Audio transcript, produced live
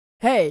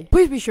Hey,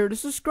 please be sure to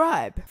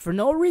subscribe for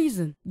no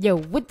reason. Yo,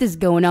 what is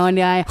going on,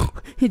 guys?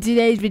 In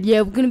today's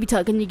video, we're gonna be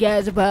talking to you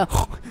guys about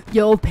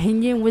your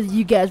opinion, whether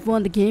you guys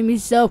want the game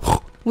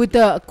itself with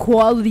the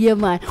quality of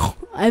my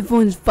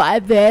iPhone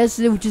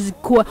 5S, which is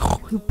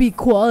be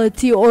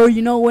quality, or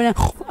you know, when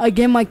I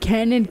get my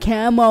Canon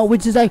camera,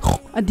 which is like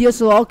a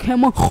DSLR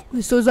camera,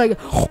 so it's like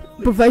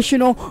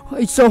professional.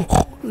 So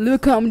leave a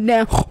comment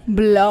down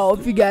below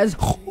if you guys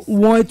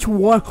want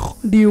what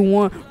do you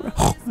want.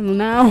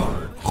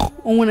 Now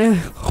I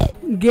wanna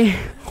get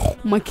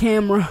my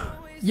camera.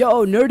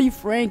 Yo, Nerdy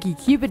Frankie,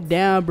 keep it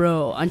down,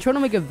 bro. I'm trying to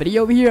make a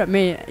video over here.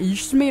 Man, you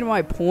just made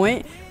my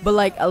point, but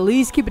like, at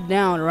least keep it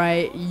down,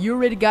 right? You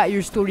already got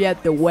your story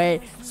out the way,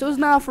 so it's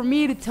not for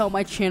me to tell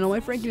my channel, my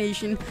Frankie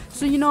Nation,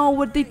 so you know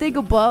what they think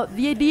about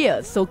the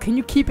idea. So can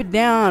you keep it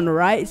down,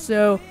 right?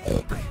 So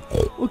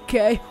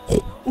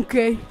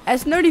okay,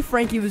 as Nerdy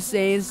Frankie was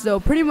saying, so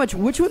pretty much,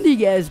 which one do you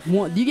guys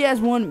want? Do you guys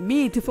want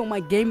me to film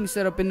my gaming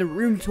setup in the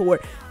room tour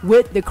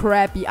with the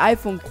crappy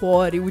iPhone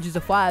quality, which is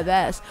a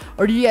 5S,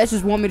 or do you guys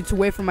just want me to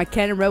wait for my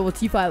Canon Rebel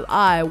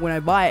T5i when I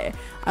buy it?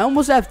 I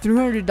almost have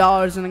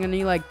 $300 and I'm gonna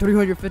need like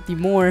 350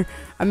 more.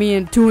 I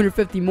mean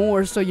 250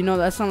 more, so you know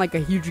that's not like a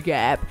huge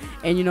gap,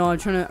 and you know I'm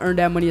trying to earn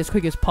that money as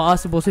quick as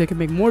possible so I can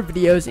make more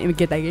videos and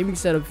get that gaming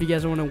setup. If you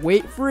guys want to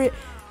wait for it,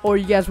 or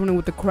you guys want it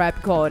with the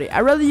crappy quality, I'd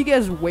rather you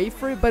guys wait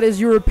for it, but it's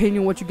your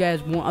opinion what you guys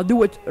want. I'll do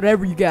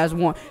whatever you guys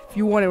want. If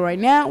you want it right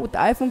now with the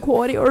iPhone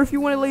quality, or if you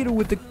want it later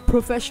with the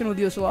professional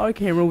DSLR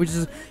camera, which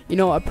is, you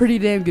know, a pretty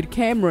damn good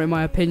camera in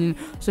my opinion.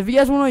 So if you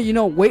guys want to, you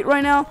know, wait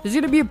right now, there's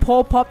gonna be a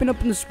poll popping up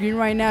on the screen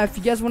right now. If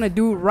you guys want to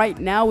do it right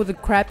now with the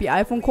crappy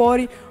iPhone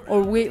quality,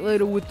 or wait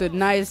later with the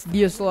nice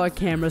DSLR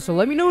camera. So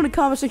let me know in the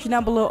comment section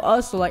down below.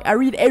 Also, like, I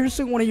read every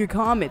single one of your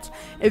comments.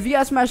 If you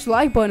guys smash the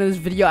like button on this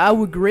video, I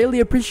would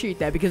greatly appreciate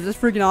that, because that's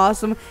freaking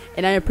awesome,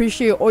 and I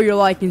appreciate all your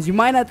likings. You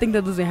might not think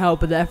that doesn't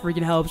help, but that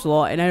freaking helps a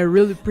lot, and I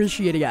really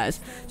appreciate it, guys.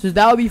 So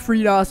that would be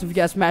freaking awesome if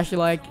you guys smash the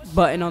like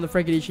button on the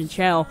Frankie Nation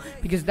channel,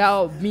 because that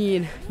would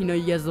mean, you know,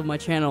 you guys love my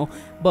channel,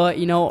 but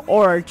you know,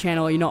 or our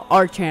channel, you know,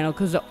 our channel,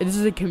 because this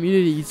is a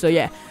community. So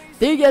yeah,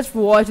 thank you guys for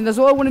watching. That's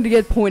all I wanted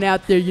to point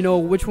out there. You know,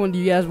 which one do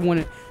you guys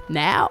want it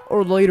now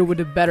or later with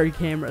a better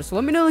camera? So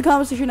let me know in the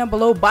comment section down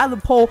below. Buy the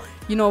poll,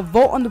 you know,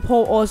 vote on the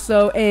poll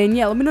also, and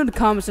yeah, let me know in the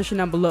comment section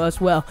down below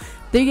as well.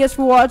 Thank you guys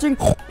for watching,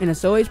 and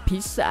as always,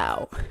 peace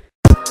out.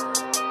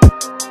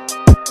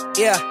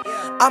 Yeah,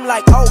 I'm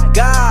like, oh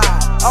god,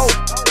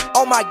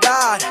 oh my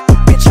god,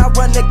 bitch, I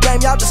run the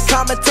game, y'all just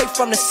commentate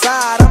from the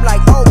side. I'm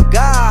like, oh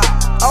god,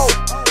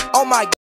 oh my god.